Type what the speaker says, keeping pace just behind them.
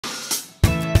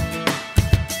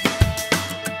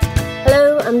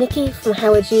I'm Nikki from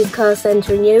Howard's Used Car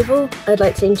Centre in Yeovil. I'd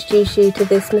like to introduce you to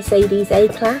this Mercedes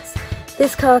A-Class.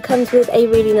 This car comes with a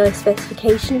really nice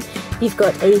specification. You've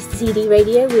got a CD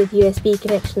radio with USB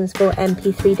connections for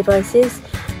MP3 devices,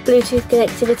 Bluetooth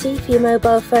connectivity for your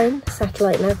mobile phone,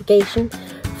 satellite navigation,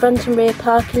 front and rear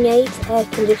parking aids, air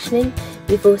conditioning.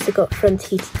 You've also got front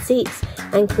heated seats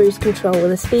and cruise control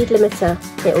with a speed limiter.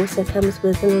 It also comes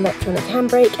with an electronic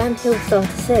handbrake and hill start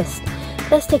assist.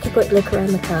 Let's take a quick look around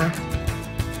the car.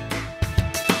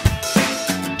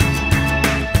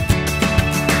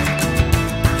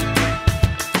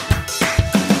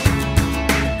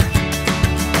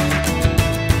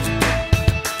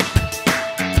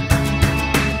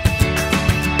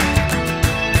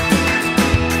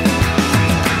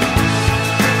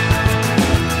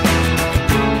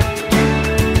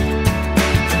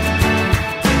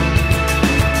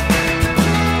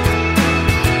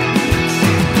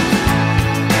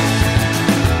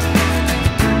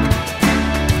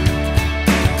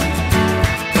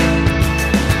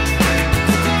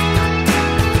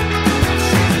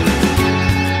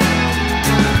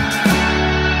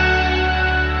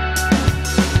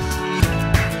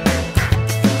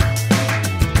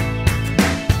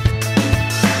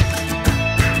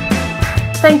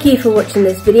 Thank you for watching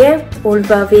this video. All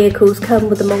of our vehicles come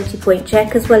with a multi-point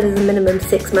check as well as a minimum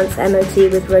 6 months MOT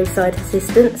with roadside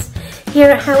assistance. Here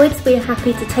at Howard's we are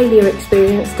happy to tailor your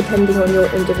experience depending on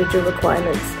your individual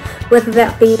requirements, whether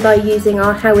that be by using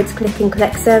our Howard's Click and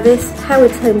Collect service,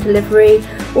 Howard's Home Delivery,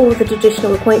 or the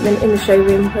traditional appointment in the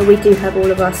showroom where we do have all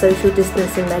of our social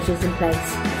distancing measures in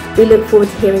place. We look forward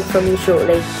to hearing from you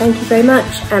shortly. Thank you very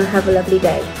much and have a lovely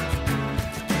day.